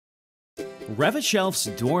Revichelf's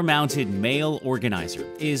door-mounted mail organizer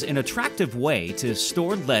is an attractive way to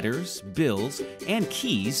store letters, bills, and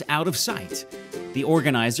keys out of sight. The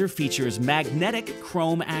organizer features magnetic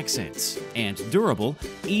chrome accents and durable,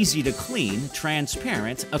 easy-to-clean,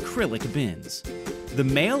 transparent acrylic bins. The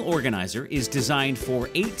mail organizer is designed for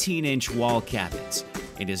 18-inch wall cabinets.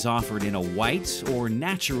 It is offered in a white or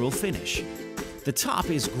natural finish. The top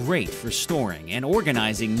is great for storing and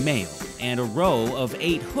organizing mail, and a row of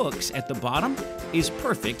 8 hooks at the bottom is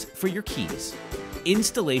perfect for your keys.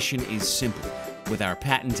 Installation is simple with our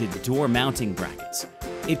patented door mounting brackets.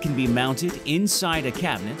 It can be mounted inside a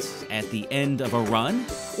cabinet, at the end of a run,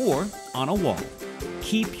 or on a wall.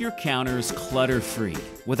 Keep your counters clutter-free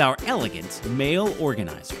with our elegant mail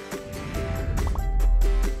organizer.